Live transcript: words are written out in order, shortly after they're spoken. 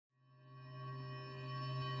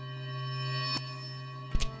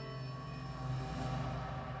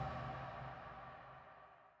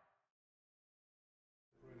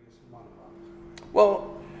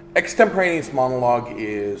Well, extemporaneous monologue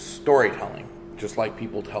is storytelling, just like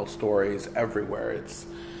people tell stories everywhere. It's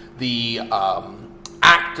the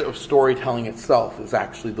act of storytelling itself is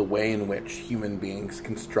actually the way in which human beings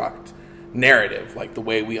construct narrative, like the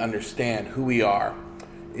way we understand who we are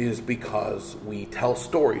is because we tell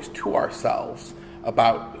stories to ourselves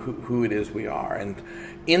about who it is we are. And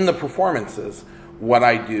in the performances, what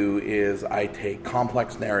I do is I take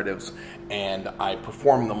complex narratives and I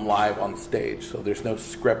perform them live on stage. So there's no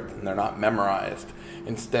script and they're not memorized.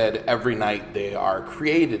 Instead, every night they are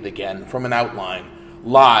created again from an outline,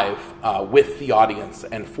 live with the audience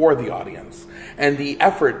and for the audience. And the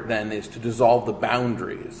effort then is to dissolve the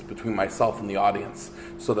boundaries between myself and the audience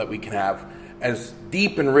so that we can have as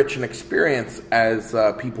deep and rich an experience as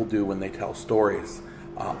people do when they tell stories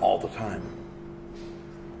all the time.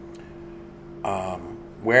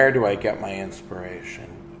 Where do I get my inspiration?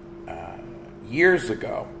 Years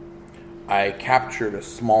ago, I captured a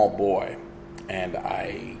small boy and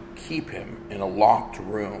I keep him in a locked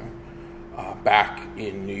room back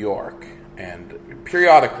in New York, and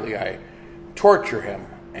periodically I torture him,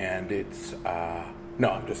 and it's no,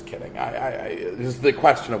 I'm just kidding. This is the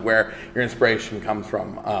question of where your inspiration comes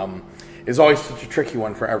from is always such a tricky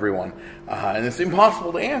one for everyone, and it's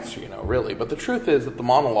impossible to answer, really. But the truth is that the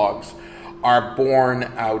monologues are born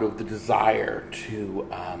out of the desire to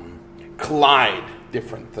collide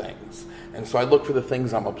different things. And so I look for the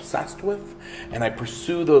things I'm obsessed with, and I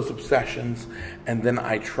pursue those obsessions, and then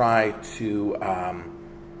I try to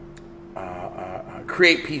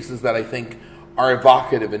create pieces that I think are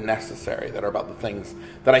evocative and necessary, that are about the things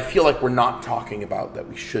that I feel like we're not talking about that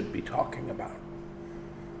we should be talking about.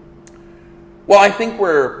 Well, I think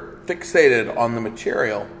we're fixated on the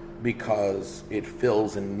material because it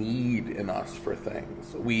fills a need in us for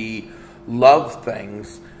things. We love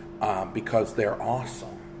things because they're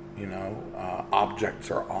awesome.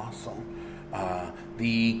 Objects are awesome.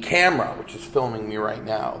 The camera, which is filming me right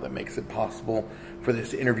now, that makes it possible for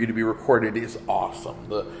this interview to be recorded, is awesome.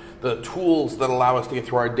 The tools that allow us to get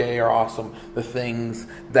through our day are awesome. The things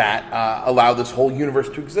that allow this whole universe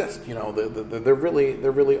to exist, they're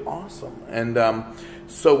really awesome. And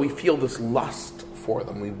so we feel this lust for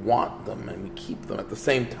them. We want them and we keep them. At the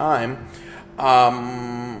same time,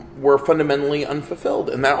 we're fundamentally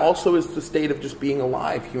unfulfilled, and that also is the state of just being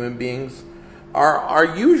alive. Human beings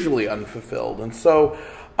are usually unfulfilled, and so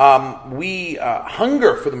we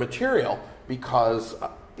hunger for the material because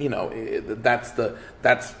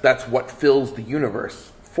that's what fills the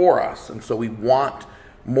universe for us, and so we want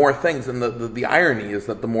more things. And the irony is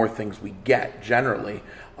that the more things we get, generally,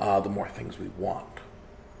 the more things we want.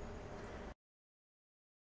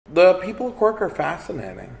 The people of Cork are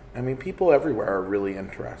fascinating. I mean, people everywhere are really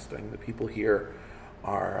interesting. The people here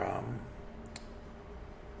are,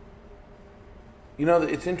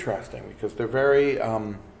 it's interesting because they're very,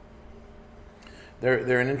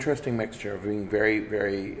 they're an interesting mixture of being very,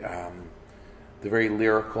 very, they're very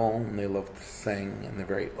lyrical, and they love to sing, and they're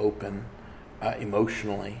very open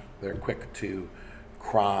emotionally. They're quick to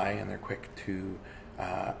cry, and they're quick to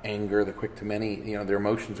anger. They're quick to many, their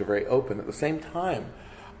emotions are very open. At the same time,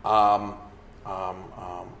 they're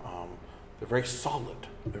very solid.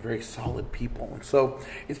 They're very solid people. And so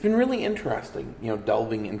it's been really interesting,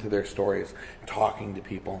 delving into their stories, talking to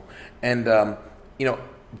people. And,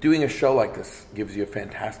 doing a show like this gives you a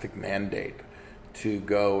fantastic mandate to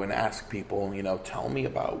go and ask people, tell me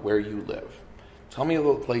about where you live. Tell me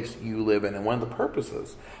about the place you live in. And one of the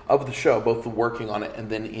purposes of the show, both the working on it and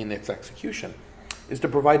then in its execution, is to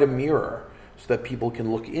provide a mirror so that people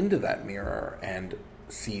can look into that mirror and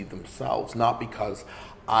see themselves, not because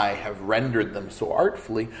I have rendered them so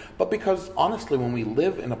artfully, but because honestly, when we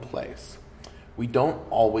live in a place, we don't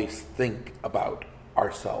always think about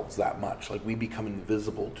ourselves that much. Like, we become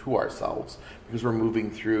invisible to ourselves because we're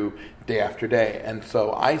moving through day after day. And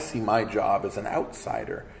so I see my job as an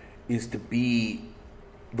outsider is to be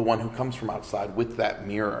the one who comes from outside with that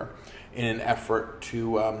mirror in an effort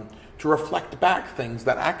to reflect back things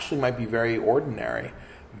that actually might be very ordinary,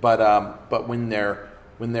 but when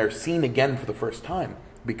they're seen again for the first time,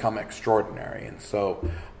 become extraordinary. And so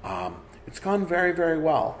it's gone very, very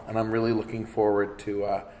well, and I'm really looking forward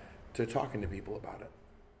to talking to people about it.